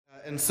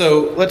And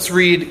so let's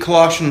read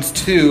Colossians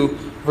 2,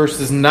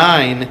 verses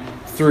 9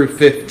 through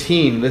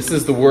 15. This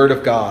is the Word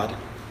of God.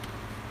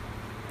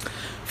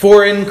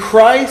 For in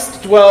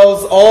Christ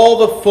dwells all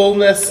the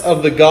fullness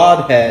of the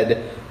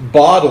Godhead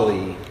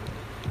bodily,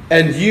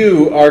 and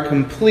you are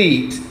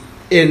complete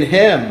in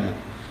Him,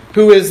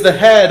 who is the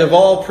head of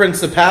all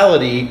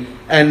principality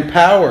and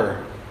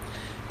power.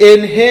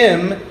 In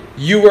Him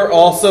you were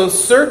also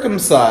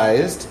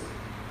circumcised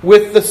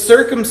with the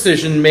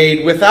circumcision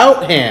made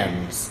without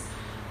hands,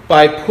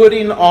 by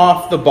putting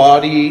off the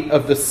body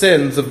of the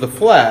sins of the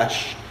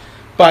flesh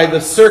by the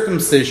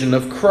circumcision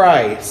of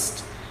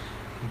Christ,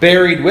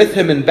 buried with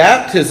Him in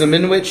baptism,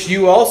 in which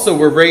you also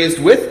were raised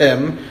with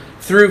Him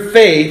through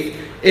faith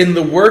in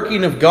the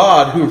working of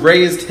God who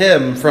raised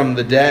Him from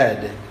the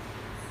dead.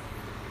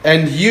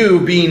 And you,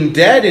 being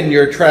dead in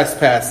your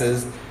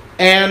trespasses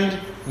and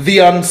the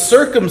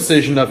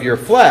uncircumcision of your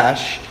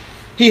flesh,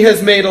 He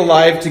has made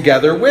alive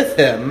together with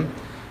Him,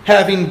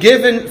 having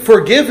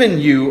forgiven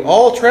you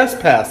all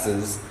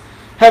trespasses,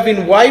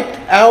 having wiped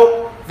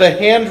out the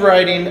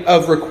handwriting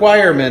of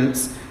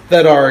requirements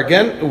that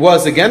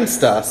was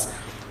against us,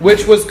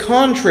 which was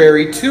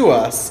contrary to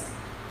us,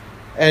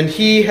 and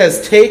He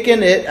has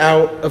taken it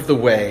out of the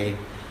way,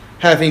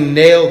 having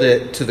nailed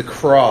it to the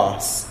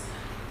cross.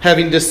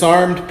 Having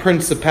disarmed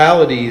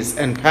principalities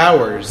and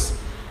powers,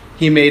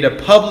 He made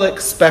a public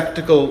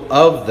spectacle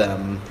of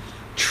them,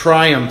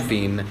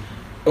 triumphing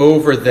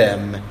over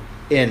them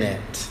in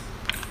it.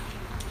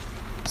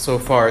 So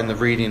far in the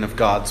reading of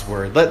God's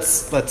Word.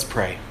 Let's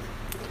pray.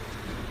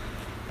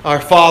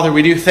 Our Father,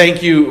 we do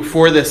thank You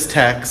for this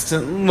text.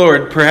 And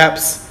Lord,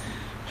 perhaps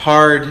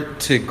hard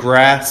to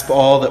grasp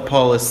all that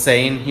Paul is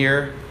saying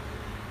here.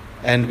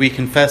 And we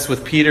confess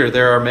with Peter,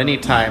 there are many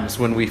times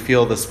when we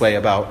feel this way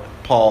about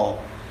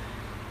Paul.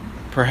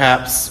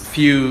 Perhaps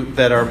few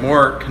that are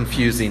more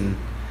confusing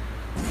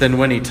than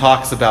when he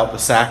talks about the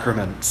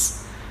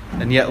sacraments.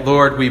 And yet,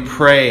 Lord, we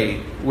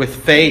pray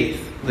with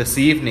faith this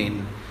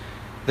evening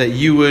that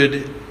You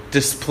would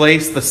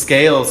displace the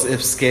scales,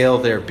 if scale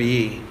there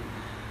be,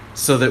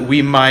 so that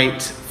we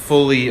might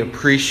fully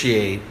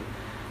appreciate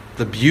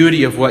the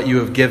beauty of what You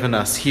have given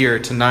us here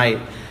tonight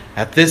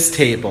at this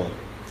table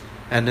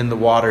and in the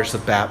waters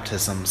of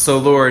baptism. So,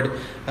 Lord,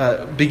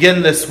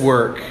 begin this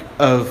work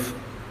of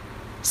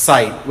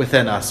sight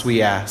within us,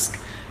 we ask.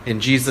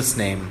 In Jesus'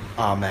 name,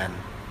 amen.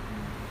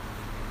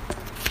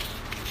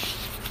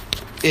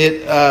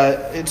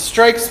 It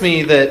strikes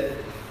me that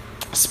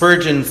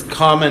Spurgeon's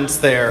comments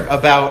there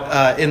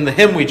about, in the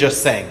hymn we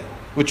just sang,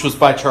 which was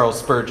by Charles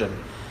Spurgeon,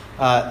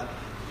 that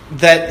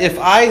if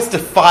eyes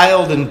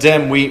defiled and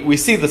dim, we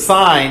see the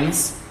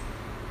signs,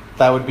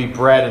 that would be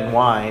bread and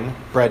wine,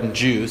 bread and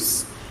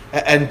juice,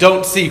 and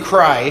don't see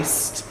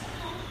Christ.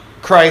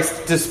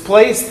 Christ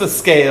displaced the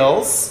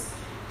scales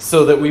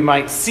so that we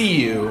might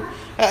see You.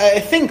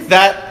 I think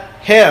that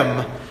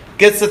hymn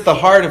gets at the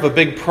heart of a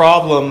big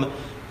problem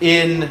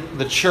in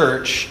the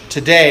church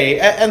today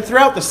and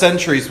throughout the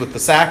centuries with the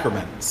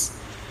sacraments.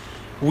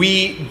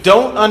 We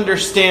don't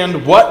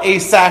understand what a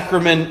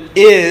sacrament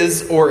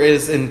is or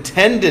is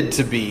intended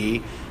to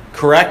be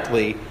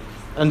correctly,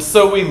 and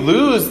so we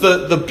lose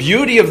the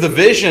beauty of the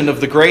vision of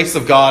the grace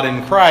of God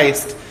in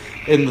Christ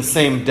in the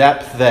same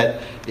depth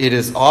that it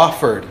is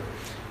offered.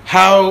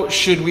 How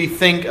should we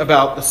think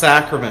about the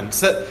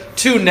sacraments?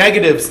 Two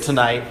negatives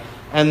tonight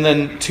and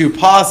then two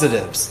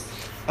positives.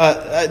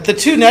 The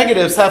two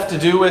negatives have to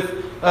do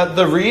with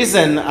the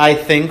reason, I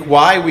think,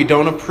 why we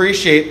don't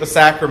appreciate the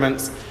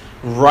sacraments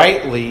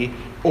rightly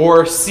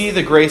or see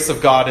the grace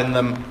of God in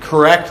them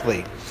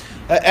correctly.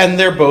 And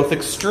they're both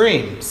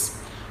extremes.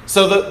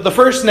 So the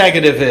first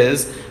negative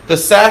is the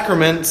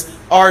sacraments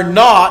are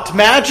not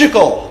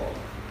magical.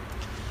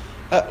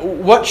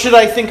 What should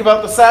I think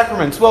about the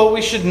sacraments? Well,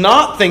 we should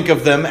not think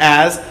of them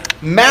as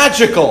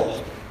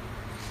magical.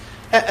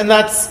 And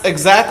that's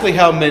exactly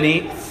how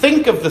many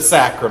think of the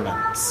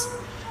sacraments.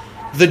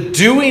 The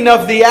doing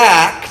of the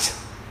act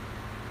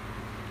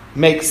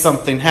makes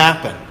something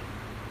happen.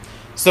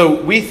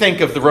 So we think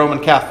of the Roman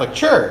Catholic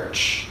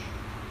Church,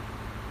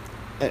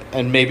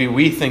 and maybe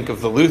we think of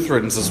the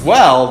Lutherans as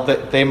well,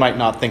 that they might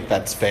not think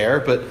that's fair,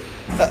 but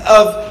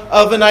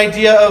of an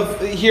idea of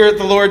here at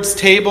the Lord's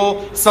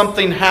table,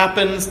 something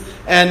happens,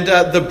 and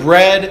the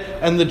bread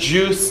and the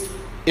juice,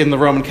 in the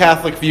Roman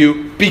Catholic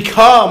view,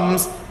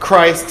 becomes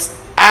Christ's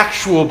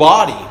actual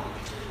body.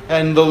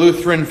 And the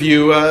Lutheran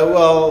view,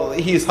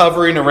 He's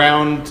hovering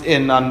around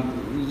it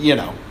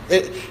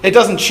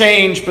doesn't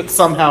change, but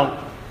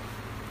somehow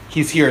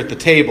He's here at the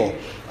table,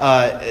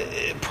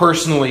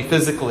 personally,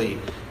 physically.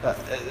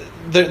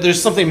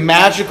 There's something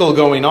magical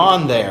going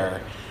on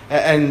there.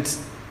 And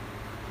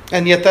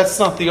yet that's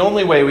not the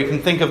only way we can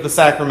think of the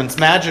sacraments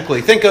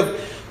magically. Think of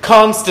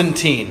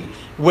Constantine,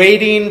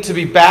 waiting to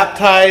be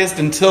baptized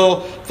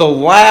until the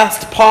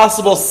last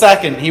possible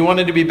second. He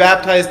wanted to be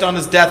baptized on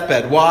his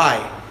deathbed.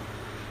 Why?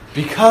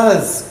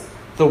 Because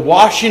the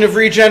washing of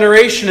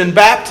regeneration and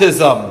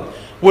baptism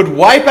would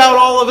wipe out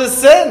all of his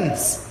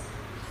sins.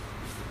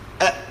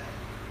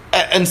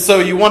 And so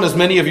you want as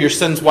many of your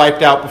sins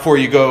wiped out before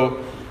you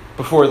go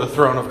before the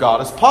throne of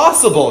God as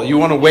possible. You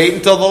want to wait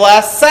until the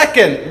last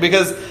second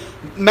because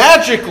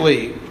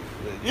magically,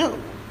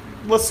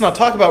 let's not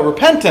talk about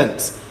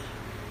repentance.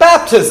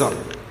 Baptism.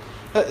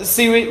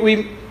 See,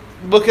 we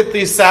look at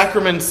these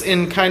sacraments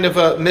in kind of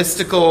a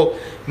mystical,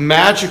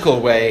 magical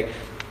way.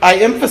 I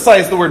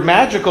emphasize the word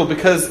magical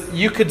because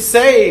you could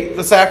say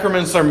the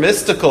sacraments are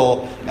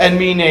mystical and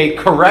mean a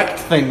correct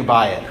thing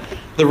by it.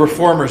 The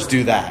Reformers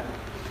do that.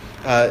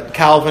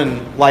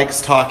 Calvin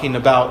likes talking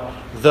about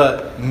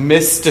the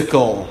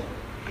mystical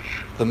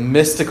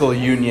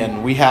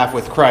union we have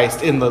with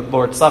Christ in the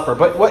Lord's Supper.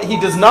 But what he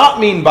does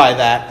not mean by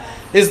that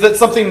is that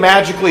something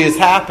magically is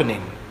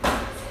happening.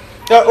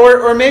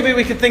 Or maybe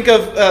we could think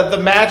of the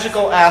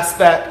magical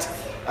aspect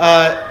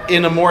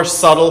in a more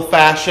subtle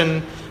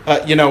fashion.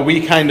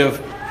 We kind of,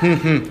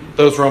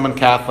 those Roman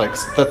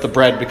Catholics, that the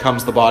bread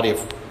becomes the body of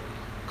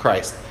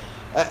Christ.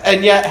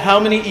 And yet, how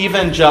many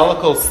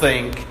evangelicals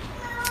think,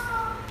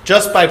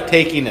 just by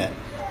taking it,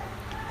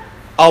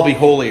 I'll be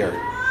holier.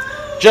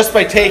 Just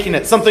by taking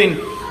it, something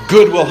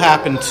good will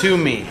happen to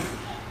me.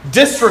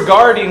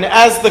 Disregarding,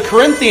 as the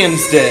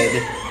Corinthians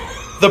did,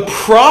 the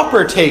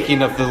proper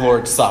taking of the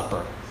Lord's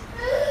Supper.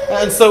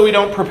 And so we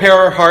don't prepare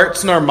our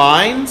hearts and our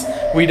minds.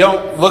 We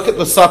don't look at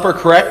the supper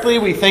correctly.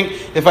 We think,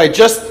 if I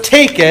just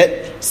take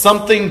it,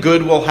 something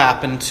good will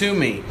happen to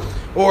me.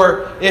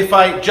 Or if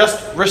I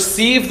just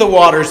receive the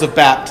waters of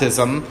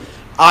baptism,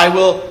 I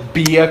will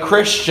be a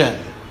Christian.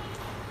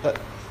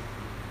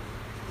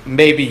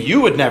 Maybe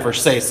you would never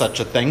say such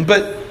a thing,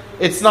 but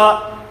it's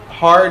not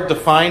hard to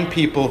find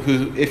people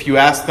who, if you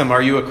ask them,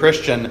 are you a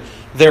Christian?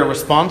 Their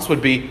response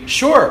would be,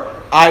 sure,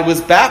 I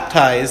was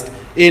baptized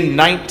in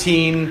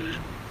 19...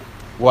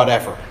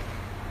 whatever.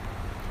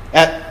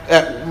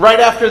 Right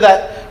after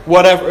that,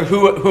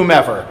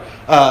 whomever,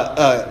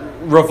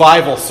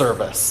 revival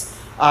service,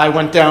 I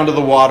went down to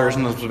the waters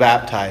and was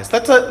baptized.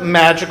 That's a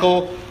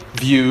magical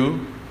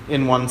view,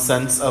 in one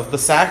sense, of the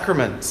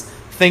sacraments.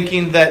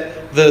 Thinking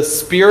that the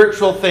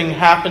spiritual thing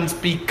happens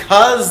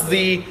because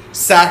the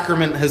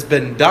sacrament has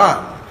been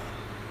done.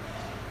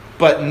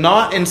 But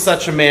not in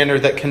such a manner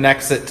that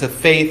connects it to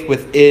faith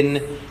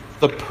within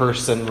the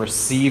person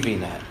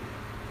receiving it.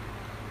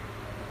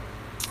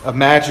 A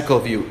magical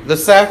view. The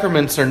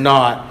sacraments are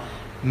not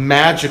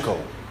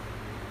magical.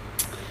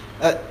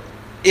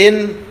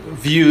 In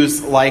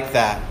views like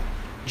that,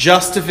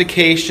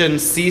 justification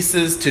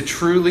ceases to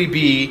truly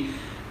be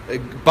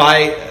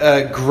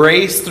by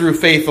grace through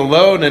faith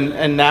alone,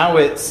 and now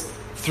it's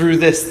through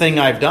this thing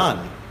I've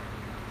done.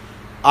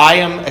 I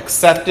am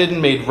accepted and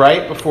made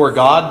right before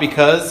God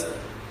because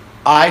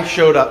I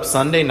showed up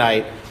Sunday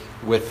night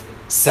with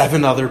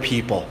 7 other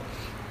people.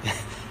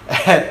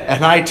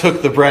 And I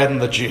took the bread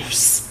and the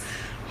juice.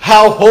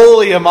 How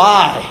holy am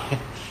I?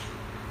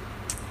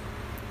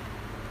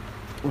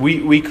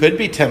 We could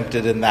be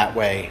tempted in that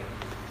way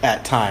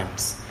at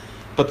times.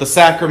 But the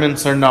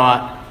sacraments are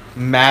not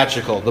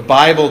magical. The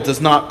Bible does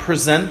not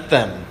present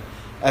them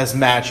as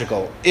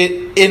magical.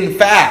 In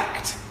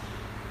fact,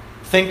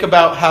 think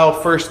about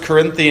how 1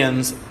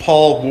 Corinthians,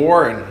 Paul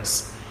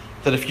warns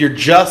that if you're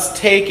just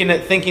taking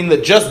it thinking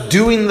that just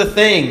doing the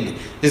thing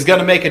is going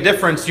to make a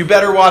difference, you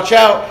better watch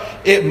out.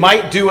 It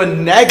might do a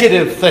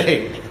negative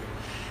thing.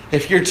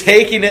 If you're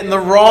taking it in the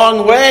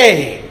wrong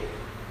way,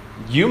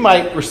 you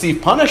might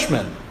receive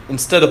punishment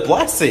instead of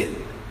blessing.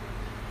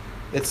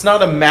 It's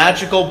not a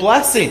magical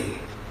blessing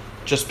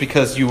just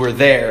because you were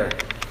there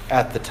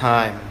at the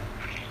time.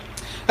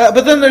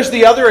 But then there's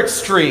the other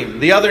extreme,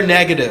 the other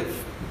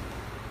negative.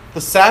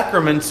 The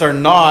sacraments are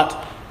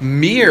not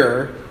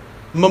mere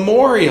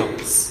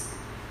memorials.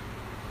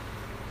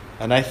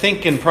 And I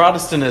think in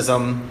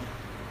Protestantism,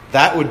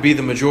 that would be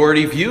the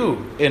majority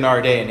view in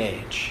our day and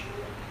age.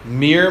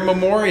 Mere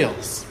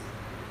memorials.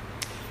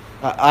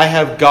 I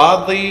have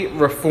godly,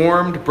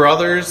 reformed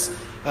brothers,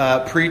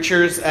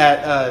 preachers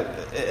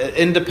at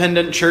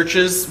independent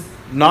churches,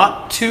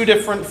 not too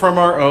different from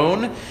our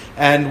own.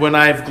 And when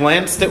I've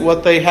glanced at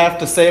what they have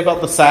to say about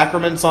the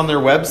sacraments on their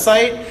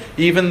website,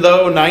 even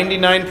though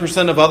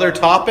 99% of other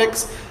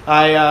topics,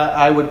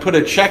 I would put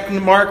a check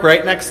mark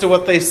right next to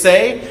what they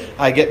say.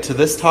 I get to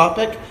this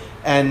topic,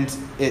 and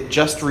it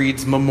just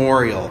reads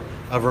memorial.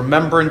 A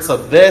remembrance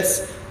of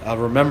this, a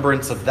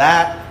remembrance of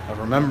that, a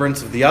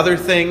remembrance of the other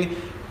thing,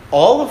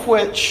 all of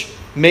which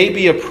may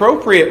be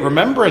appropriate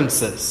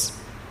remembrances.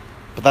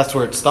 But that's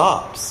where it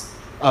stops.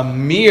 A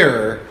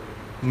mere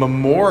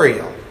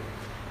memorial.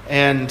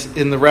 And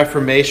in the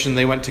Reformation,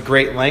 they went to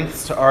great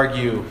lengths to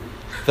argue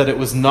that it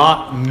was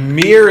not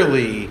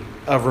merely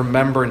a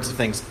remembrance of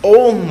things,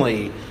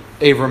 only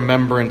a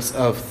remembrance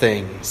of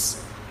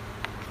things.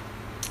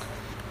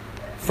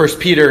 1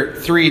 Peter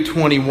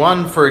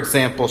 3:21, for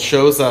example,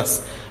 shows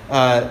us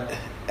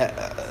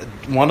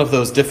one of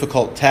those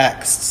difficult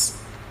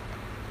texts.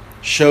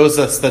 Shows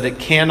us that it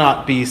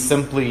cannot be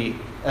simply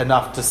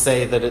enough to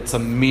say that it's a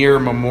mere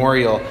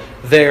memorial.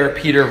 There,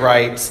 Peter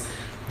writes,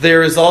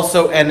 there is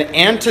also an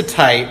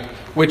antitype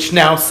which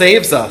now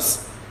saves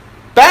us.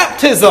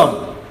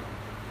 Baptism!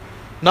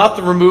 not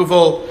the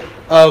removal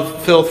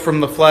of filth from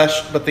the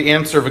flesh, but the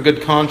answer of a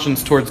good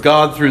conscience towards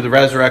God through the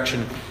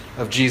resurrection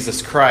of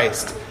Jesus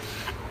Christ.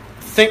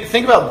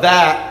 Think about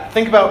that.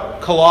 Think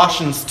about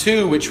Colossians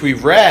 2, which we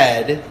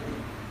read,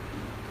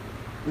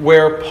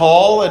 where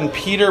Paul and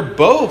Peter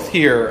both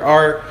here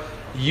are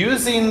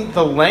using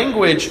the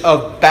language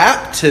of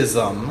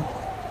baptism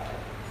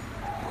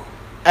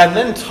and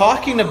then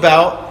talking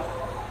about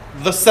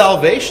the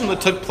salvation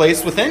that took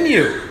place within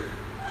you.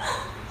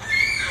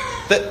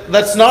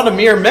 That's not a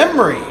mere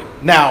memory.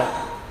 Now,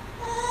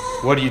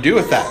 what do you do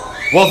with that?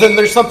 Well, then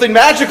there's something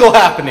magical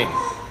happening.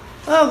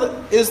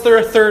 Well, is there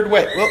a third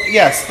way? Well,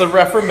 yes, the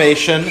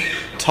Reformation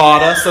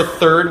taught us a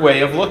third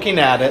way of looking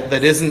at it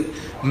that isn't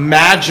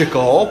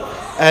magical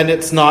and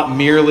it's not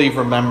merely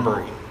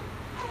remembering.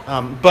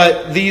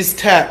 But these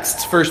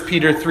texts, 1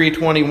 Peter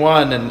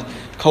 3:21 and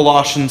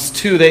Colossians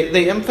 2,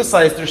 they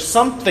emphasize there's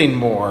something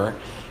more.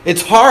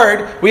 It's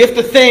hard. We have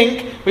to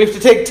think. We have to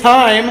take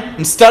time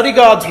and study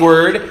God's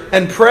Word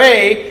and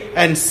pray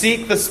and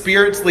seek the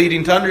Spirit's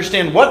leading to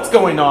understand what's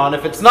going on.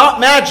 If it's not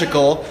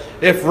magical,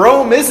 if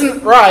Rome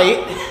isn't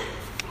right,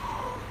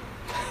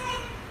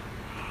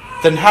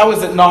 then how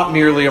is it not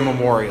merely a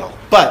memorial?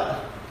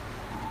 But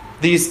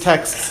these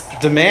texts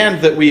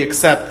demand that we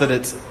accept that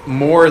it's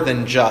more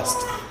than just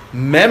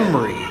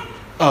memory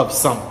of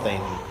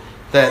something,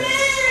 that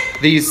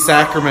these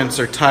sacraments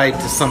are tied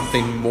to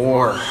something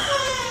more.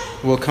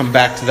 We'll come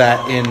back to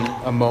that in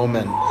a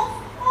moment.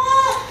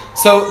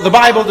 So the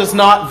Bible does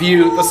not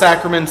view the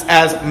sacraments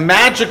as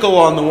magical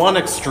on the one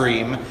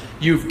extreme.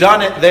 You've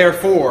done it,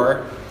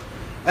 therefore.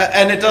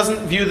 And it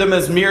doesn't view them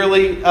as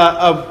merely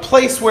a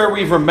place where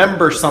we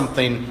remember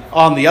something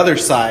on the other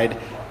side,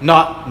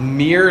 not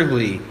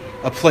merely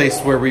a place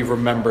where we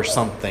remember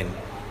something.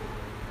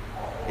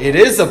 It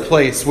is a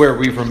place where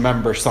we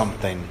remember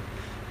something,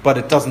 but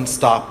it doesn't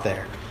stop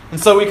there. And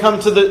so we come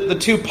to the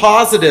two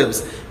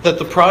positives that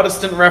the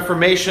Protestant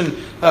Reformation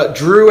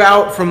drew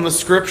out from the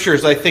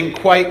Scriptures, I think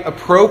quite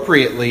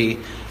appropriately,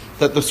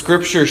 that the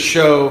Scriptures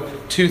show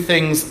two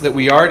things that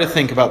we are to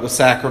think about the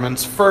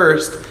sacraments.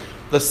 First,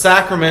 the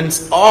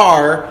sacraments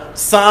are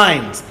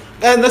signs.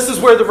 And this is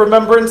where the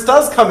remembrance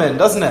does come in,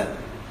 doesn't it?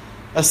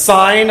 A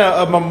sign,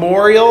 a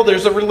memorial,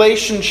 there's a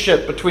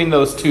relationship between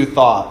those two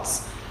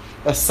thoughts.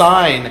 A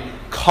sign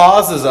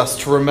causes us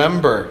to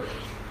remember.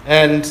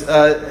 And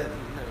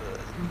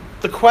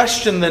the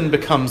question then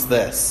becomes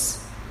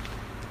this: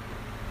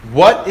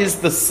 what is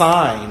the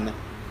sign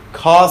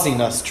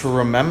causing us to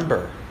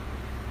remember?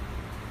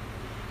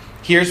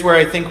 Here's where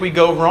I think we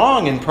go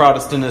wrong in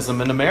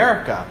Protestantism in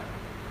America.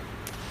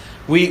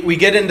 We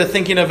get into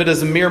thinking of it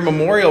as a mere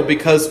memorial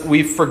because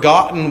we've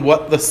forgotten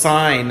what the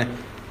sign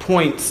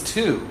points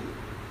to.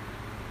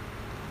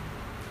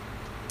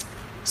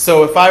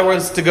 So if I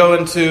was to go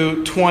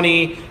into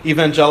 20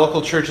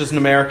 evangelical churches in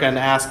America and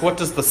ask, what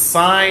does the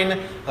sign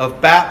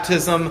of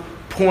baptism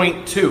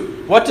point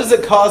to? What does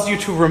it cause you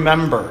to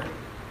remember?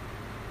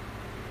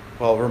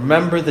 Well,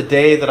 remember the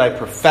day that I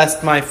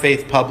professed my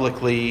faith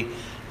publicly,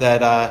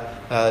 that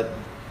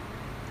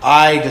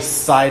I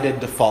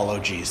decided to follow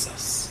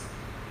Jesus.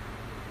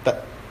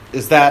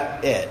 Is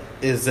that it?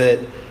 Is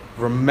it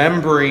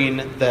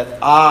remembering that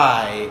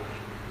I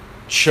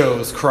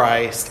chose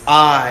Christ?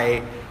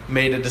 I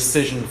made a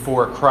decision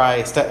for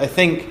Christ. I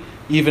think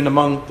even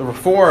among the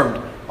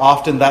Reformed,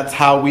 often that's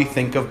how we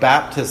think of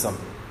baptism.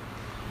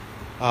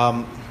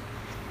 I'm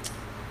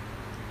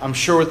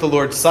sure with the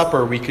Lord's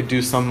Supper we could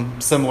do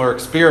some similar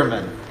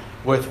experiment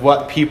with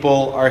what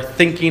people are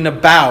thinking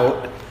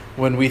about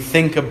when we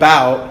think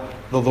about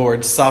the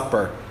Lord's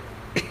Supper.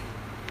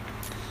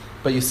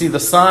 But you see, the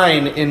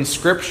sign in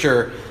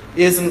Scripture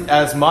isn't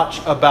as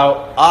much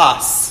about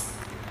us.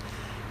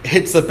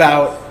 It's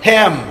about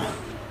Him.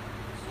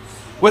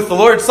 With the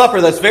Lord's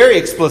Supper, that's very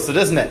explicit,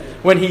 isn't it?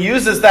 When He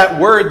uses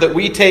that word that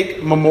we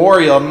take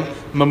memorial,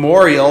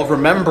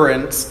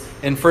 remembrance,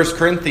 in 1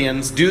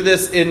 Corinthians, do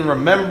this in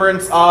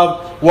remembrance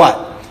of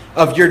what?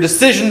 Of your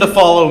decision to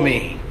follow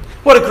me.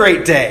 What a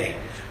great day.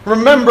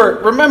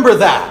 Remember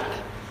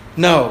that.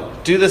 No,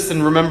 do this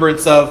in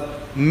remembrance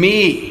of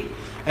me.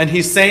 And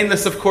He's saying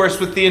this, of course,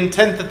 with the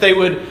intent that they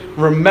would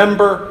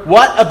remember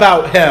what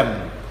about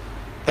Him?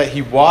 That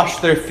He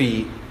washed their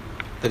feet,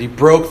 that He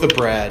broke the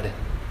bread,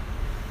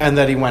 and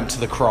that He went to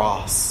the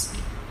cross.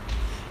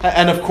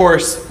 And of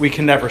course, we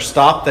can never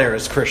stop there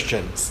as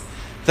Christians.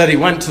 That He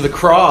went to the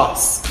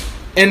cross,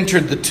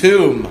 entered the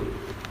tomb,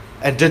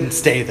 and didn't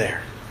stay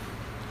there.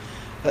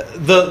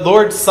 The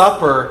Lord's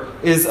Supper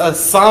is a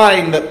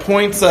sign that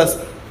points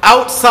us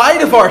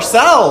outside of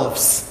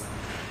ourselves.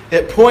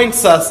 It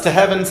points us to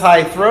heaven's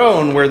high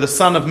throne where the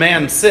Son of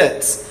Man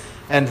sits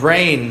and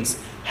reigns,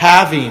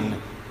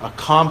 having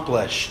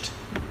accomplished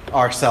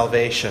our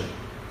salvation.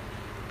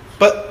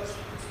 But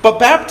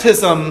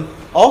baptism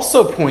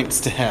also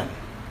points to Him.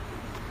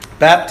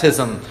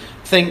 Baptism,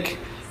 think,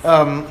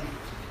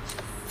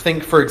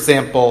 for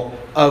example,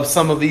 of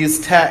some of these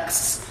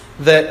texts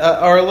that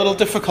are a little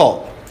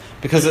difficult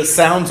because it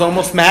sounds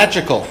almost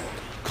magical.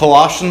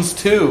 Colossians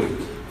 2,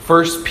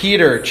 1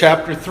 Peter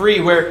chapter 3,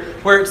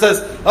 where it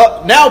says,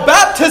 now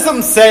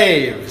baptism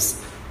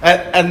saves.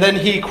 And then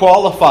he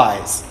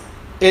qualifies.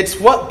 It's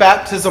what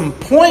baptism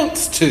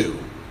points to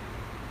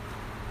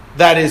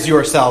that is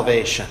your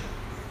salvation.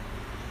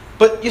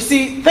 But you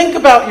see, think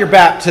about your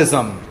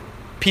baptism,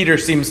 Peter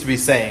seems to be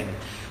saying.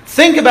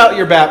 Think about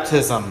your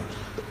baptism.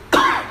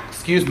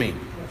 Excuse me.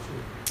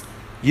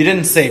 You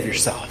didn't save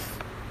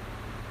yourself.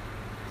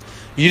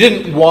 You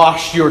didn't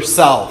wash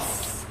yourself.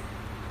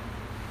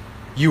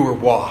 You were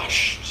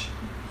washed.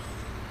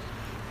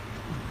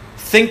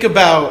 Think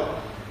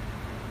about,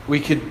 we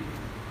could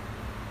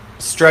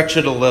stretch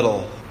it a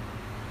little.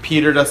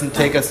 Peter doesn't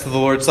take us to the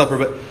Lord's Supper,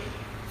 but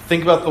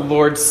think about the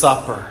Lord's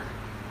Supper.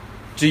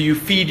 Do you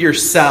feed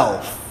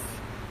yourself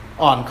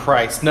on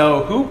Christ?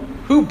 No.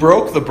 Who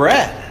broke the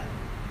bread?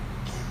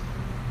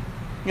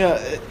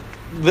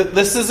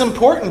 This is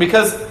important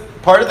because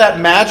part of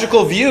that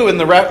magical view in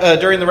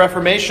during the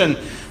Reformation,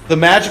 the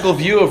magical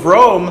view of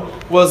Rome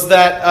was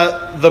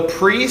that the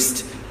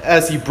priest,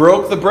 as he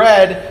broke the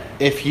bread,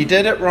 if he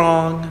did it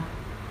wrong,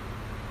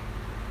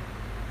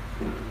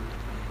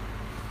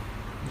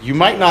 you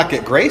might not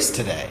get grace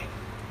today.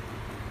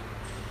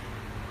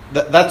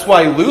 That's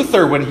why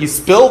Luther, when he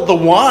spilled the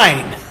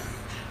wine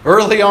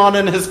early on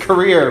in his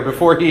career,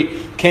 before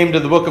he came to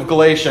the book of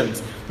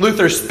Galatians,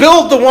 Luther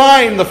spilled the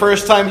wine the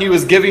first time he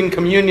was giving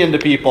communion to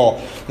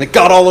people. It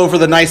got all over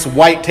the nice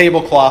white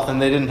tablecloth,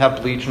 and they didn't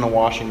have bleach and a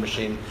washing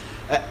machine.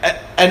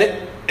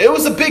 And it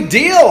was a big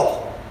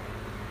deal.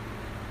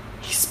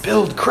 He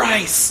spilled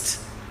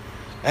Christ.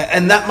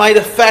 And that might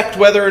affect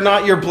whether or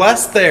not you're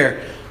blessed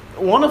there.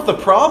 One of the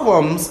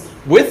problems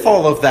with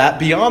all of that,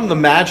 beyond the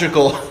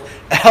magical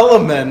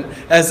element,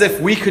 as if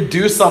we could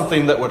do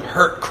something that would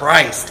hurt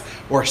Christ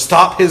or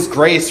stop his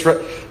grace.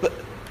 But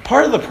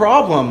part of the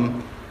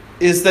problem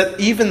is that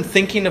even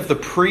thinking of the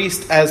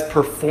priest as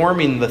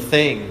performing the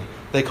thing,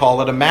 they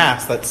call it a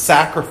mass, that's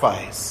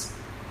sacrifice.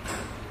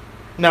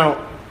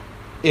 Now,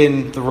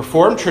 in the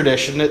Reformed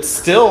tradition, it's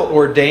still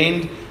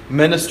ordained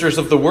ministers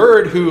of the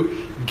word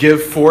who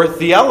give forth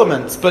the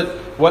elements. But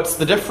what's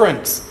the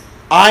difference?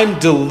 I'm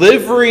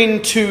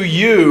delivering to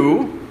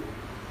you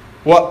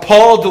what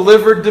Paul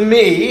delivered to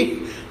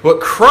me,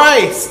 what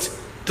Christ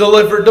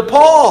delivered to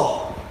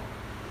Paul.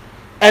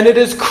 And it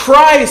is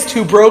Christ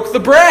who broke the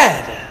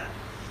bread,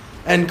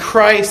 and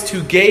Christ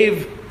who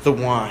gave the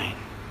wine.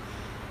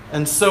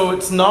 And so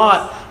it's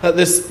not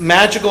this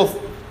magical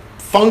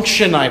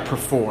function I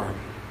perform.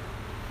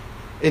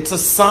 It's a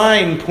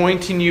sign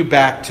pointing you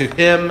back to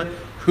him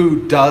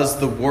who does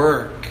the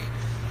work.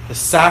 The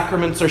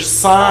sacraments are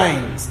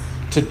signs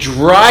to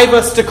drive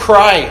us to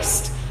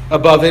Christ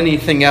above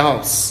anything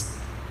else.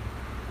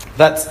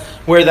 That's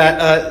where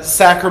that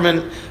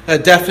sacrament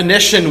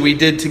definition we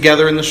did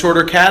together in the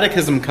Shorter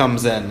Catechism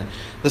comes in.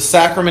 The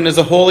sacrament is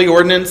a holy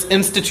ordinance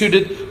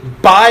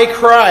instituted by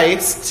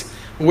Christ,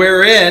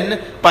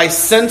 wherein, by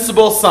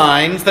sensible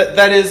signs,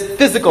 that is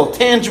physical,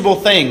 tangible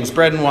things,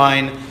 bread and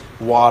wine,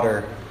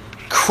 water,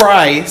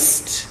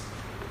 Christ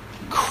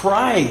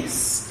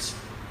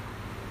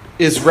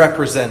is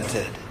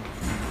represented.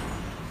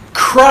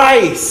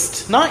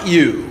 Christ, not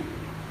you,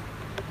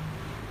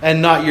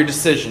 and not your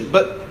decision,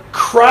 but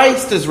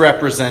Christ is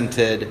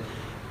represented,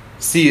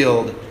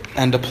 sealed,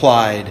 and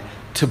applied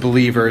to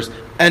believers.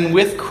 And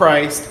with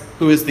Christ,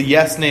 who is the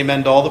yes, name,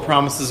 and all the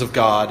promises of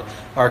God,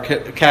 our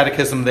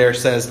catechism there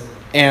says,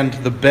 and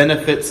the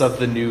benefits of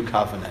the new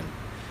covenant.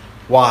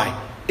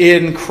 Why?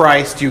 In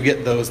Christ you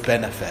get those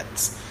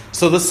benefits.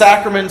 So the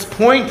sacraments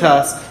point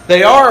us,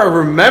 they are a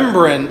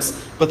remembrance,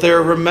 but they're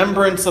a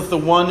remembrance of the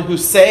one who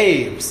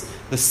saves,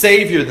 the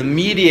Savior, the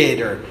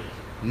mediator,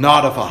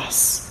 not of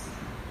us.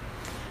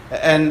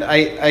 And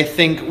I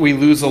think we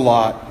lose a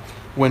lot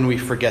when we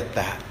forget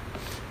that.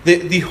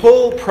 The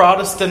whole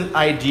Protestant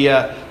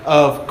idea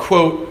of,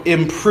 quote,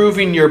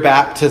 improving your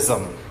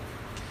baptism,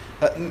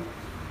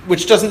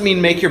 which doesn't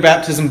mean make your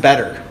baptism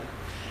better.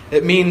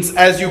 It means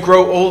as you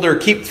grow older,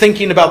 keep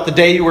thinking about the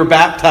day you were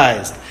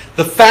baptized.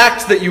 The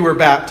fact that you were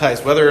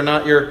baptized, whether or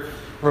not you're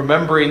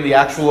remembering the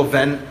actual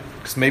event,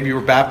 because maybe you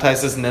were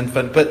baptized as an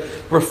infant, but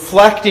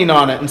reflecting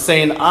on it and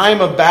saying,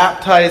 I'm a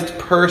baptized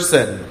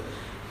person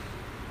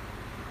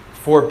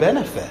for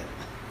benefit.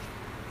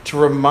 To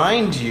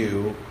remind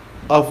you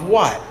of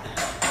what?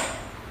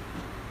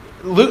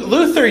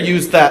 Luther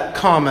used that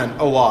comment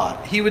a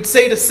lot. He would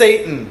say to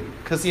Satan,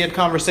 because he had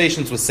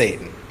conversations with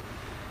Satan,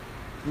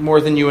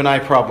 more than you and I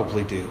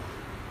probably do,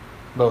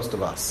 most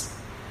of us.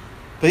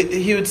 But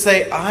he would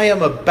say, I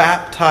am a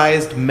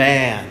baptized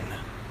man.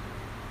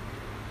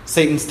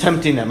 Satan's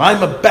tempting him.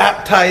 I'm a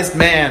baptized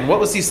man. What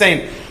was he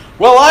saying?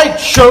 Well, I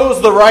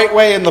chose the right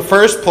way in the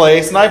first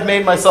place, and I've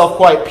made myself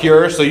quite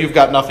pure, so you've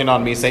got nothing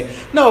on me. Saying,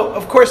 no,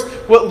 of course,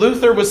 what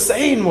Luther was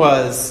saying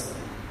was,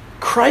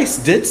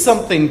 Christ did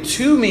something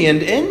to me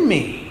and in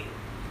me.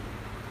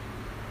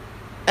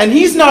 And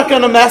he's not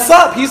going to mess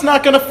up. He's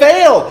not going to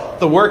fail.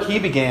 The work he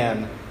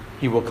began,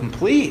 he will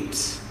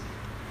complete.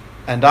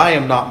 And I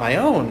am not my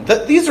own.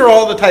 These are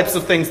all the types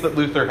of things that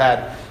Luther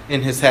had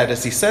in his head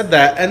as he said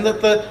that, and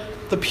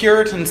that the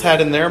Puritans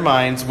had in their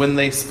minds when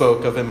they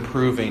spoke of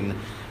improving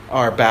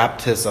our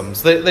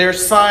baptisms. They're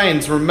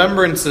signs,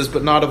 remembrances,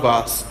 but not of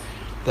us,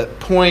 that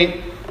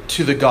point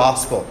to the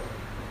gospel.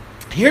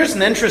 Here's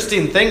an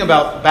interesting thing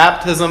about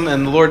baptism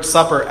and the Lord's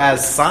Supper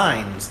as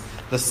signs,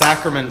 the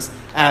sacraments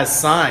as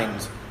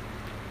signs.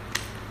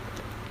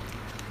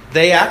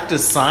 They act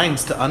as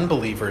signs to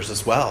unbelievers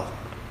as well.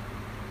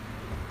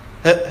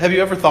 Have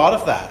you ever thought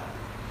of that?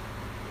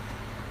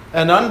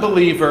 An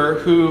unbeliever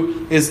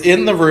who is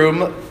in the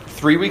room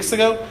 3 weeks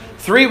ago,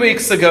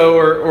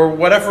 or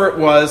whatever it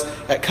was,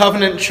 at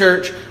Covenant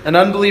Church, an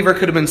unbeliever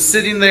could have been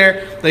sitting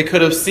there. They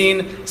could have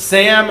seen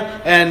Sam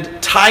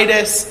and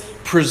Titus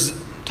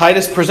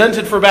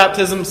presented for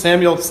baptism,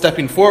 Samuel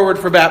stepping forward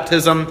for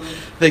baptism.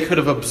 They could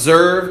have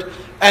observed.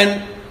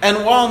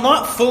 And while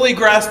not fully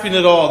grasping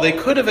it all, they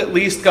could have at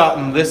least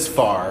gotten this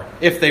far,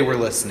 if they were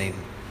listening,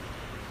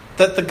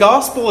 that the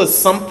gospel is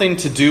something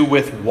to do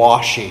with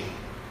washing.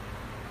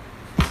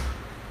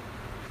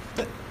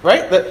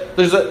 Right? That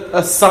there's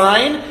a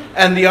sign,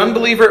 and the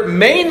unbeliever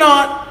may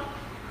not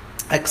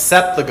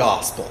accept the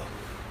gospel.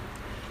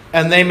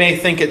 And they may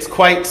think it's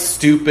quite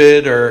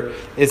stupid, or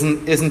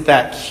isn't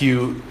that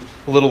cute,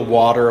 a little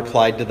water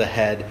applied to the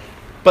head.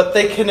 But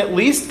they can at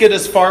least get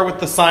as far with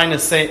the sign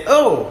as saying,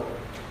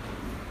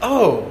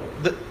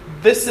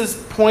 this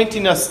is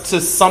pointing us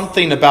to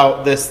something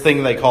about this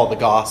thing they call the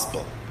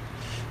gospel.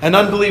 An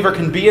unbeliever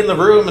can be in the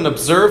room and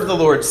observe the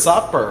Lord's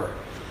Supper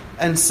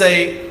and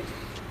say,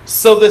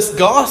 so this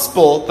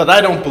gospel that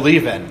I don't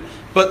believe in,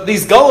 but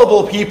these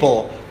gullible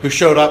people who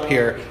showed up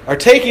here are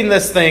taking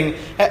this thing,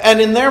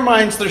 and in their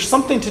minds there's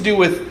something to do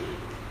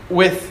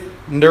with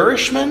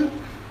nourishment,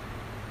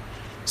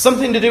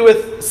 something to do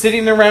with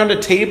sitting around a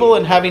table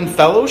and having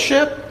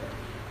fellowship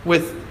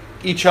with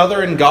each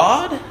other and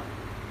God.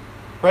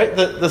 Right?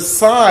 The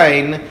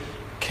sign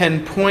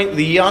can point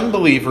the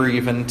unbeliever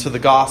even to the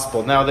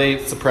gospel. Now they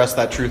suppress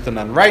that truth in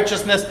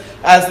unrighteousness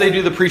as they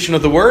do the preaching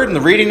of the word and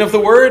the reading of the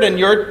word and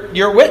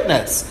your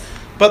witness.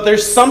 But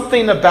there's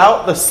something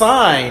about the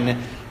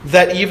sign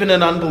that even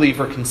an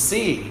unbeliever can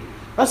see.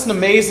 That's an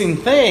amazing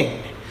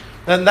thing.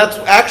 And that's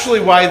actually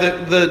why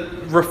the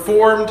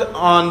Reformed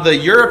on the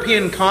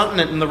European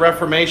continent in the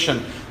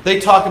Reformation,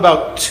 they talk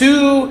about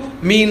two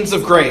means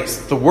of grace,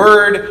 the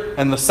word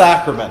and the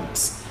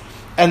sacraments.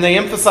 And they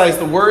emphasize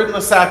the word and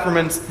the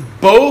sacraments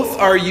both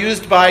are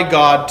used by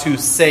God to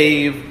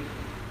save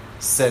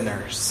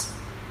sinners.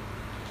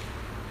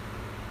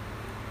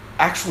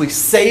 Actually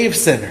save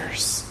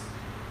sinners.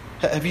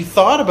 Have you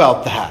thought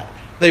about that?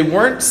 They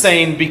weren't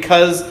saying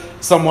because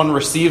someone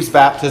receives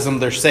baptism,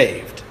 they're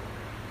saved.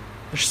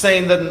 They're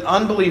saying that an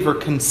unbeliever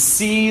can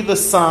see the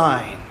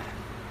sign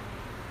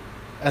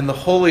and the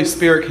Holy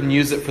Spirit can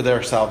use it for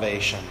their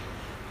salvation.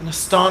 An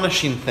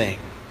astonishing thing.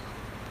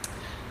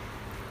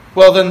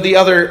 Well, then the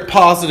other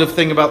positive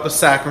thing about the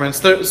sacraments,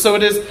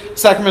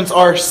 sacraments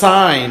are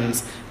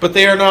signs, but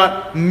they are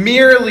not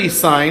merely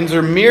signs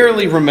or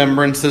merely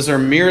remembrances or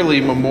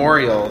merely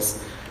memorials.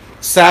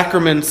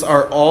 Sacraments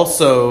are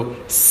also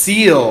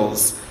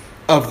seals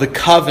of the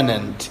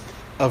covenant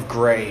of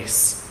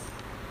grace.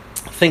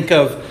 Think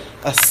of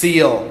a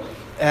seal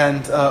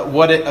and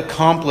what it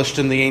accomplished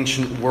in the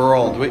ancient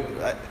world.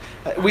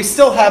 We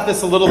still have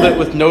this a little bit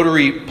with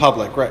notary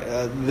public, right?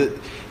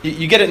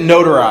 You get it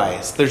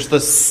notarized. There's the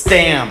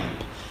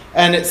stamp.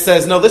 And it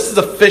says, no, this is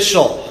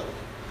official.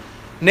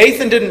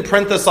 Nathan didn't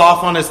print this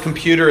off on his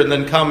computer and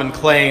then come and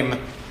claim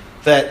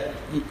that,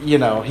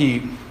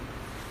 he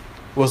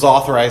was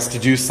authorized to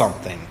do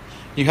something.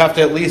 You have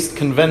to at least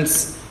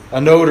convince a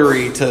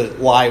notary to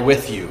lie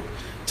with you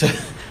to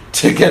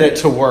get it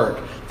to work.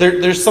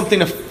 There's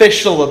something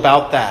official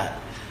about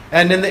that.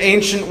 And in the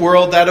ancient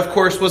world, that, of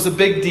course, was a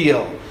big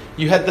deal.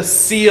 You had the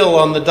seal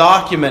on the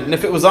document, and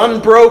if it was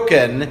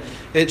unbroken,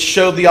 it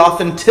showed the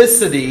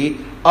authenticity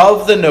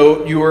of the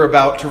note you were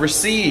about to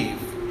receive.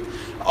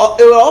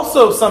 It would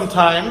also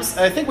sometimes,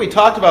 I think we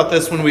talked about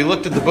this when we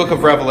looked at the book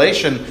of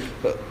Revelation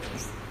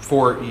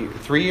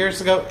 3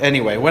 years ago?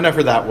 Anyway,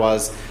 whenever that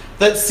was,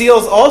 that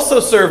seals also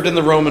served in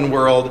the Roman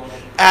world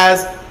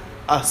as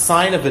a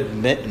sign of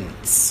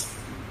admittance.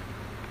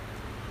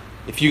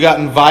 If you got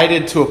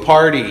invited to a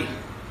party,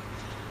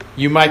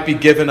 you might be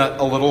given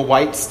a little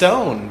white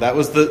stone. That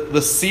was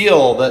the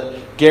seal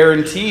that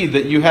guaranteed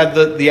that you had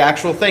the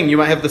actual thing. You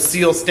might have the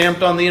seal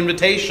stamped on the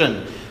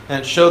invitation.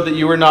 And it showed that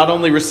you were not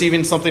only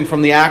receiving something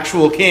from the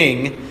actual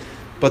king,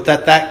 but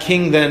that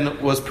king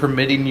then was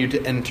permitting you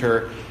to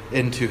enter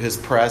into his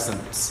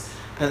presence.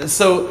 And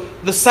so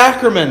the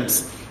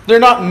sacraments, they're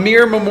not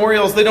mere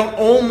memorials. They don't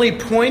only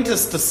point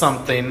us to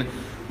something.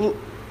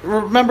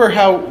 Remember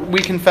how we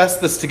confess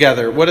this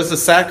together. What is the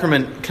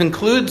sacrament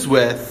concludes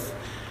with?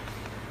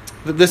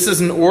 That this is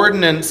an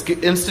ordinance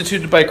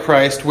instituted by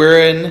Christ,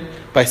 wherein,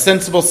 by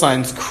sensible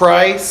signs,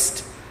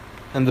 Christ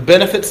and the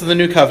benefits of the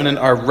new covenant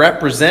are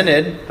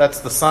represented,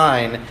 that's the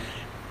sign,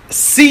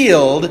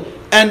 sealed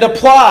and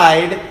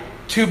applied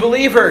to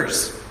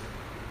believers.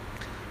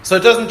 So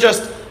it doesn't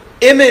just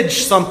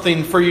image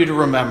something for you to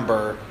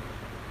remember,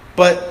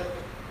 but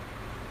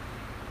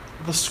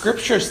the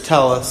scriptures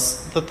tell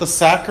us that the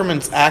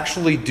sacraments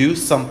actually do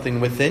something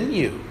within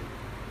you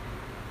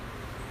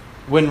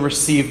when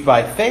received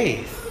by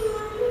faith.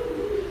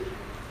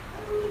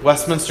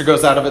 Westminster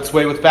goes out of its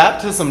way with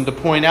baptism to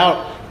point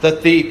out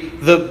that the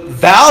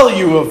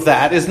value of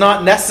that is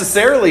not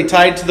necessarily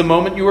tied to the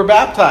moment you were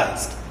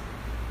baptized.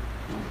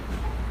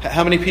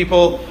 How many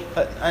people,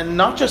 and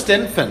not just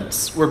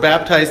infants, were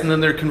baptized and then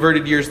they're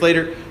converted years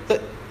later?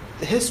 The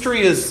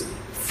history is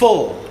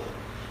full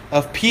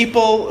of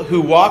people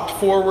who walked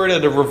forward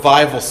at a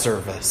revival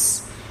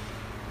service.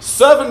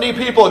 70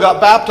 people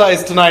got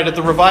baptized tonight at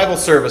the revival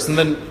service, and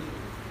then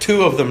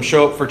 2 of them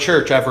show up for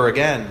church ever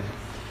again.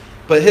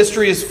 But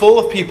history is full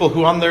of people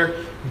who on their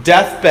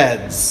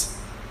deathbeds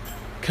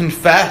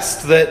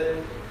confessed that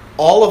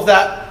all of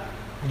that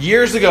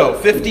years ago,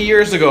 50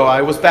 years ago,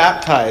 I was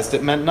baptized.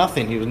 It meant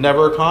nothing. He was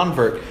never a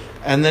convert.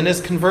 And then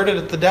is converted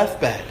at the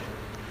deathbed.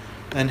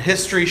 And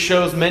history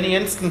shows many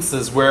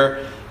instances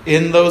where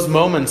in those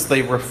moments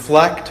they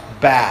reflect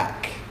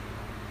back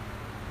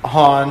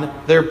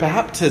on their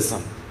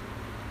baptism.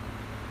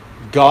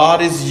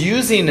 God is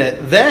using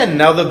it then.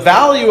 Now the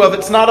value of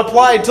it's not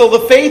applied till the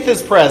faith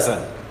is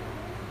present.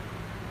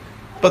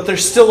 But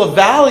there's still a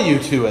value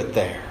to it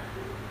there.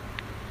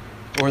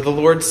 Or the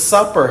Lord's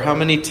Supper, how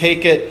many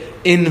take it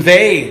in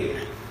vain?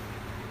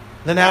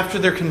 Then after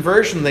their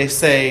conversion they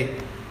say,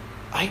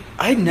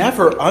 I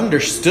never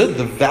understood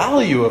the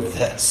value of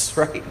this,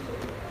 right?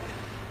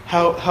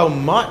 How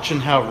much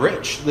and how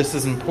rich this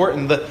is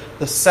important.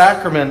 The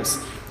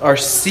sacraments are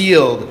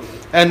sealed.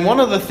 And one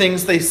of the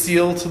things they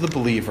seal to the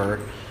believer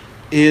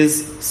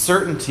is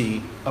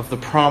certainty of the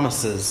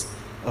promises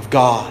of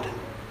God.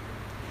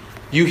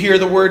 You hear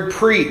the word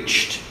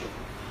preached.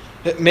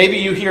 Maybe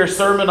you hear a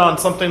sermon on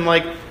something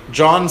like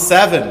John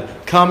 7,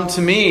 come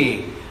to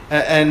me,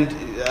 and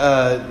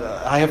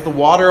I have the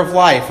water of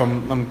life.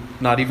 I'm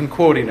not even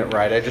quoting it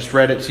right. I just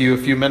read it to you a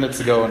few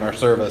minutes ago in our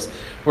service,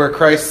 where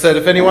Christ said,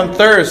 if anyone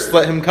thirsts,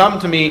 let him come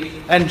to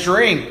me and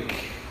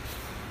drink.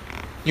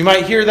 You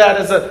might hear that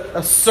as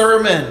a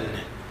sermon.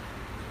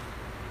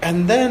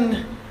 And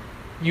then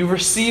you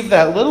receive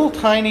that little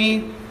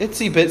tiny,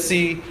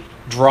 itsy-bitsy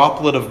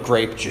droplet of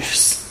grape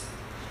juice.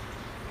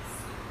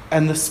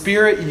 And the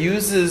Spirit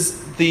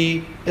uses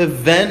the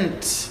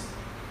event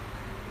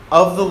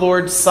of the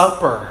Lord's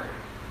Supper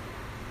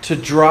to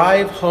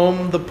drive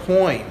home the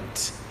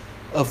point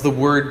of the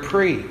word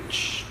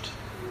preached.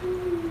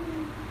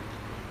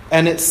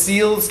 And it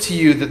seals to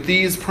you that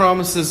these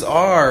promises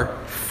are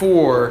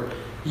for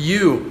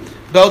you.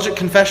 Belgic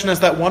Confession has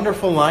that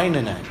wonderful line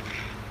in it.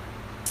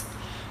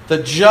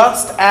 That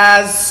just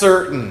as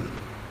certain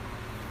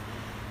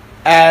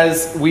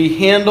as we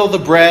handle the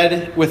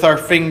bread with our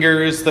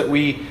fingers, that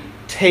we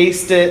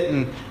taste it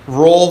and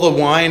roll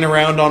the wine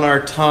around on our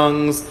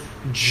tongues,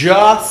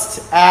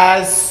 just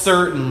as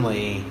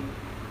certainly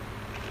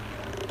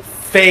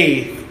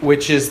faith,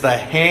 which is the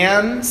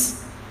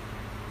hands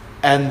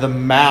and the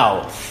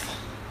mouth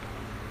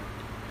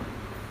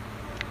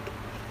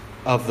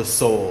of the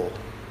soul,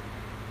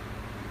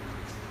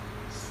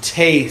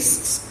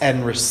 tastes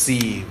and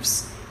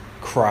receives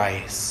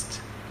Christ.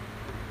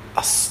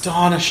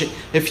 Astonishing.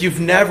 If you've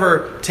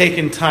never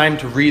taken time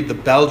to read the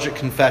Belgic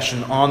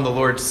Confession on the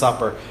Lord's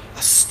Supper,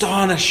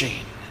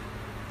 astonishing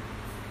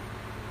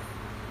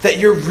that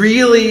you're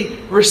really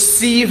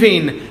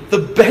receiving the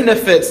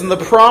benefits and the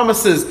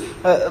promises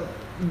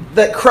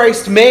that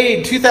Christ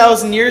made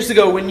 2,000 years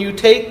ago when you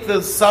take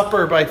the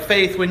supper by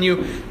faith, when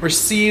you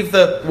receive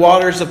the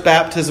waters of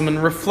baptism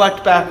and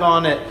reflect back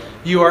on it.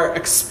 You are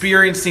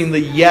experiencing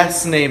the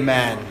yes and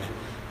amen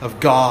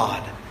of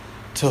God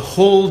to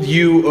hold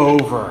you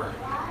over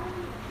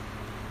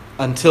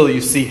until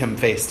you see Him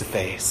face to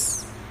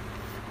face.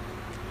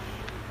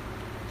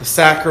 The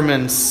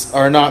sacraments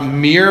are not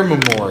mere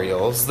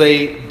memorials.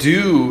 They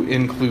do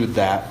include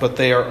that, but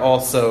they are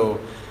also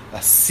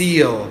a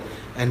seal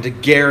and a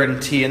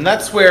guarantee. And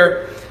that's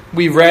where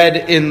we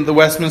read in the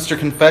Westminster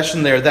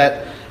Confession there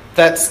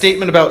that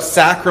statement about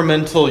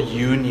sacramental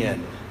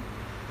union.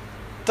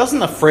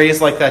 Doesn't a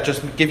phrase like that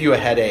just give you a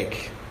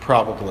headache?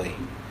 Probably.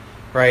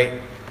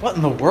 Right? What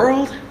in the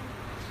world?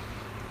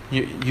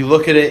 You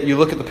look at it, you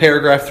look at the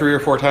paragraph 3 or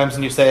 4 times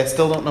and you say, I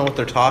still don't know what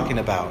they're talking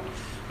about.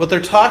 What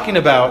they're talking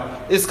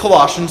about is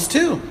Colossians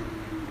 2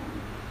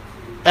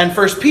 and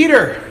 1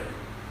 Peter,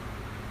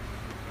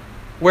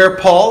 where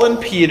Paul and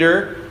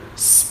Peter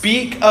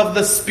speak of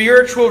the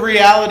spiritual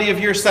reality of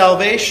your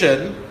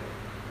salvation,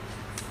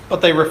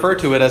 but they refer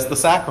to it as the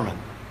sacrament.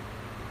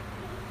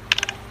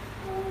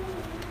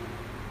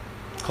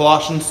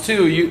 Colossians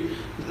 2,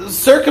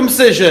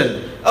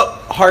 circumcision,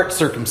 heart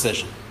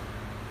circumcision.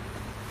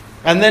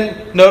 And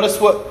then notice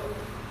what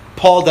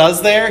Paul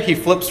does there. He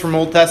flips from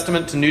Old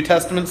Testament to New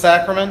Testament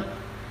sacrament.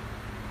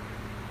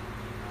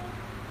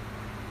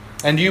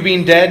 And you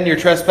being dead in your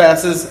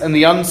trespasses and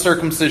the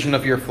uncircumcision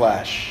of your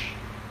flesh,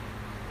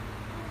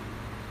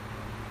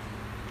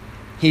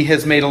 He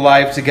has made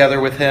alive together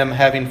with Him,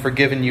 having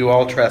forgiven you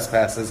all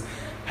trespasses,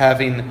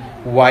 having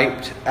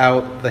wiped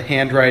out the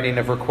handwriting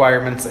of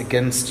requirements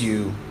against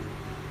you,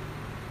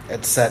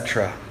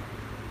 etc.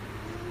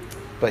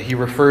 But he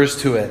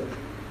refers to it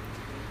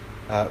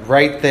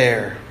right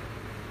there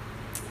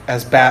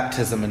as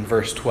baptism in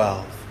verse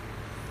 12.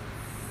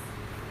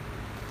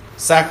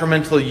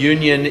 Sacramental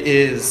union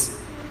is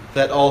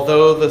that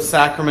although the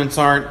sacraments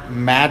aren't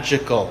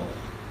magical,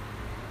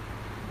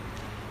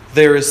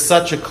 there is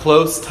such a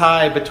close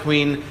tie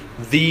between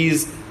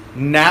these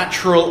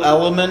natural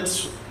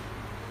elements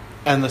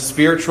and the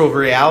spiritual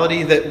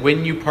reality that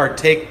when you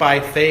partake by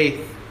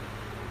faith,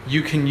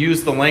 you can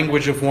use the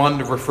language of one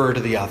to refer to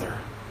the other.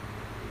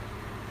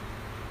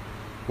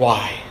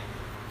 Why?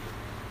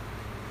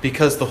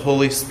 Because the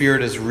Holy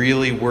Spirit is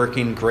really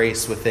working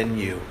grace within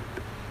you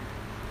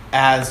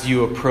as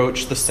you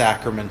approach the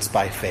sacraments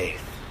by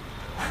faith.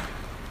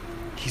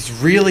 He's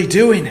really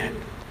doing it.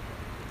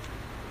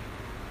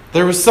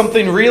 There was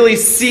something really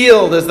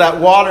sealed as that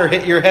water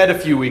hit your head a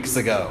few weeks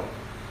ago.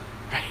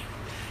 Right?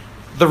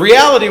 The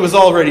reality was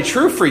already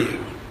true for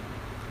you.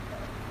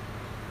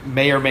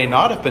 May or may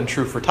not have been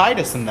true for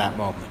Titus in that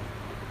moment.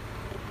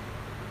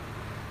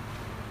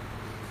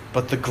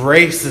 But the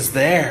grace is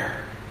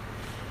there.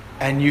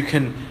 And you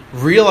can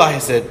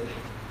realize it.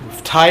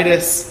 If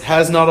Titus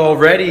has not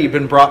already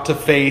been brought to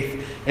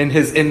faith in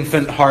his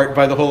infant heart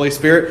by the Holy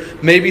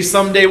Spirit, maybe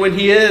someday when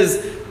he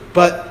is,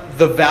 but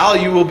the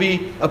value will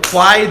be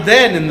applied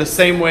then in the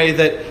same way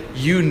that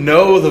you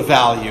know the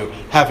value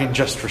having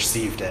just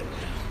received it.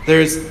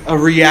 There's a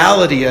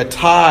reality, a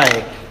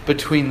tie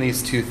between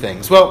these two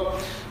things. Well,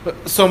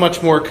 so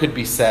much more could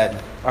be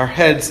said. Our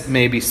heads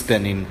may be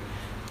spinning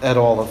at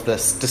all of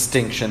this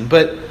distinction,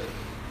 but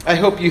I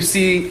hope you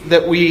see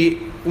that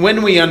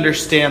when we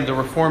understand the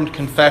Reformed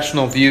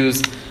confessional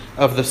views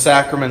of the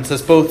sacraments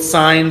as both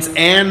signs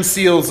and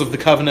seals of the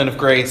covenant of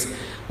grace,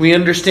 we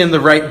understand the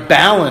right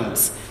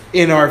balance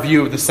in our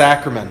view of the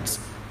sacraments.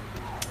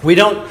 We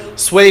don't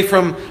sway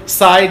from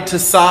side to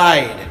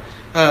side,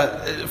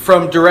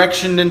 from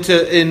direction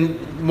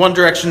in one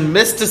direction,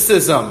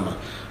 mysticism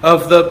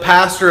of the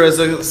pastor as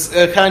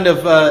a kind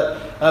of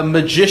a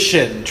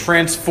magician,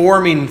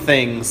 transforming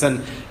things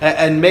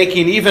and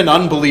making even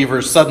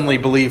unbelievers suddenly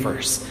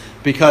believers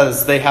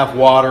because they have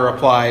water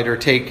applied or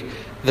take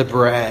the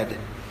bread.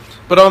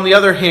 But on the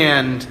other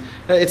hand,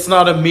 it's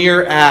not a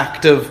mere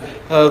act of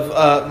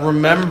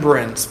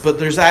remembrance, but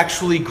there's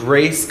actually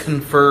grace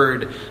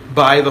conferred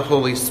by the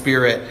Holy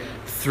Spirit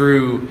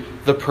through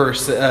the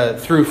person,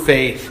 through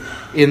faith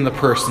in the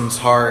person's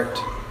heart.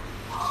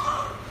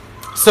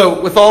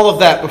 So, with all of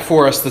that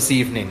before us this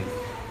evening,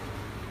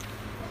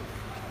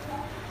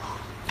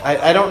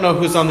 I don't know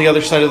who's on the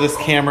other side of this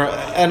camera,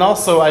 and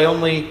also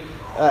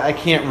I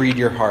can't read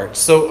your heart.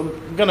 So,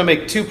 I'm going to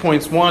make 2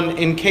 points. One,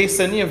 in case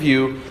any of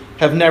you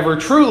have never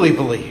truly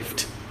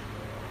believed.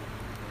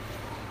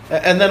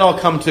 And then I'll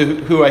come to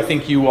who I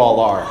think you all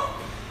are,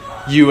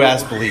 you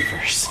as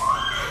believers.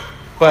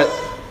 But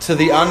to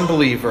the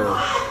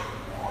unbeliever,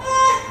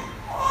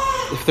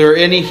 if there are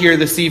any here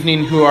this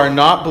evening who are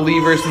not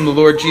believers in the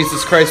Lord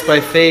Jesus Christ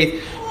by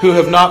faith, who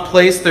have not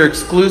placed their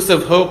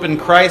exclusive hope in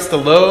Christ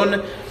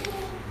alone,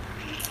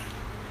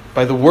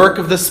 by the work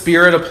of the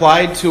Spirit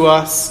applied to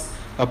us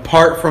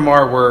apart from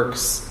our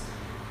works,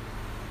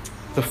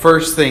 the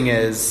first thing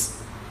is,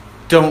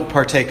 don't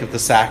partake of the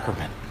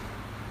sacrament.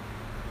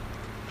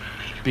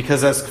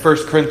 Because as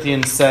 1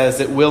 Corinthians says,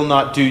 it will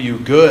not do you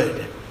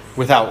good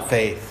without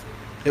faith.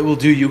 It will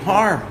do you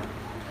harm.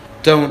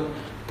 Don't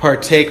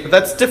partake. But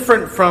that's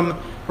different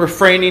from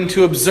refraining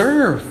to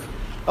observe.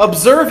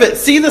 Observe it.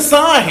 See the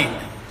sign.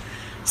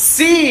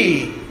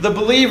 See the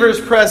believers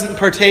present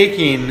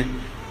partaking,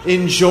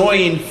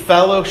 enjoying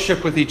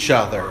fellowship with each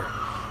other,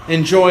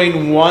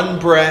 enjoying one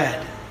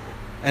bread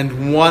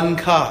and one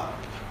cup.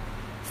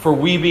 For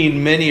we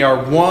being many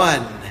are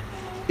one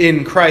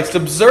in Christ.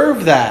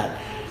 Observe that.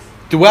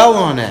 Dwell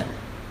on it.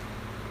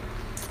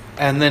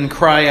 And then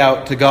cry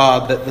out to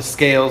God that the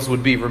scales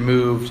would be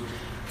removed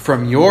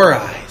from your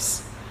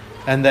eyes.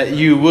 And that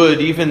you would,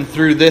 even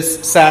through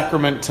this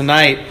sacrament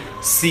tonight,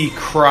 see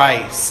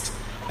Christ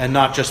and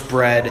not just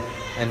bread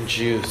and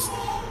juice.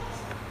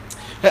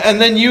 And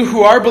then you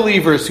who are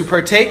believers, who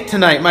partake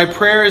tonight, my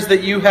prayer is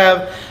that you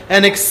have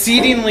an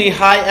exceedingly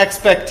high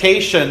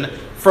expectation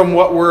from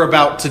what we're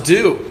about to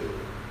do.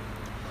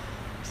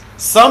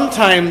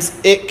 Sometimes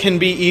it can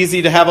be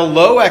easy to have a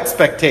low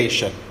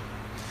expectation.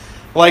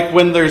 Like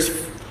when there's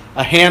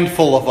a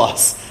handful of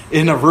us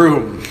in a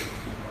room.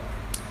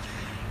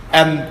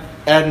 And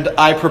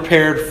I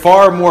prepared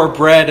far more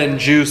bread and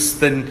juice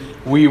than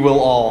we will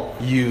all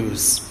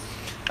use.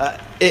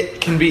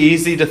 It can be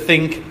easy to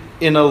think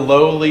in a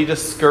lowly,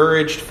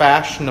 discouraged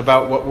fashion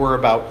about what we're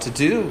about to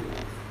do.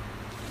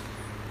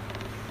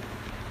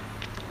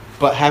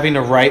 But having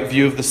a right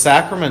view of the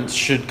sacraments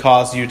should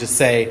cause you to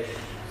say,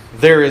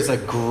 there is a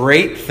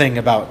great thing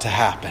about to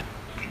happen.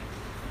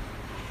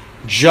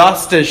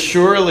 Just as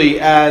surely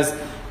as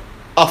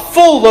a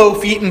full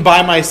loaf eaten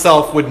by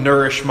myself would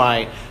nourish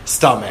my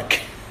stomach,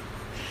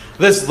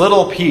 this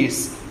little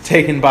piece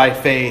taken by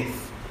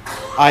faith,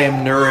 I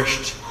am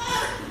nourished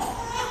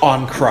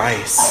on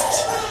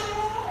Christ.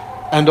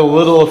 and a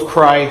little of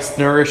Christ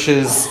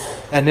nourishes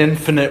an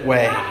infinite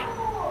way.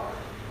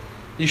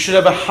 You should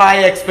have a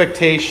high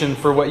expectation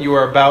for what you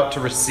are about to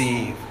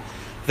receive,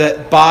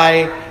 that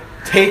by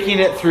taking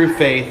it through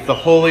faith, the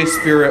Holy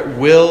Spirit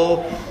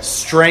will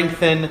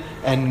strengthen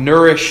and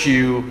nourish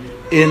you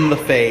in the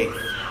faith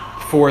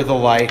for the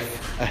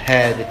life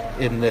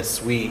ahead in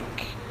this week.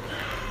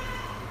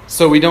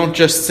 So we don't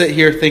just sit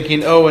here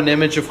thinking, oh, an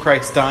image of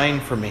Christ dying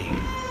for me.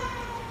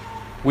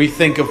 We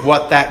think of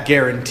what that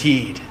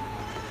guaranteed.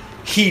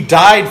 He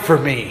died for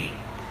me.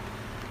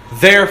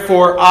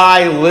 Therefore,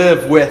 I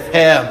live with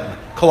him.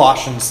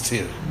 Colossians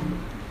 2.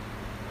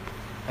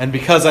 And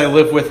because I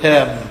live with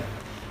him,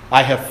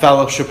 I have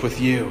fellowship with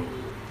you.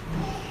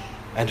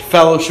 And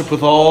fellowship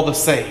with all the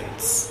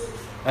saints.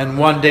 And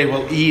one day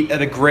we'll eat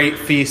at a great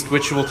feast,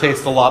 which will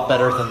taste a lot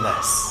better than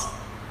this.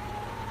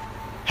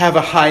 Have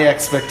a high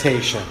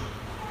expectation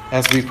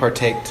as we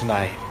partake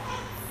tonight.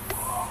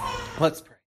 Let's pray.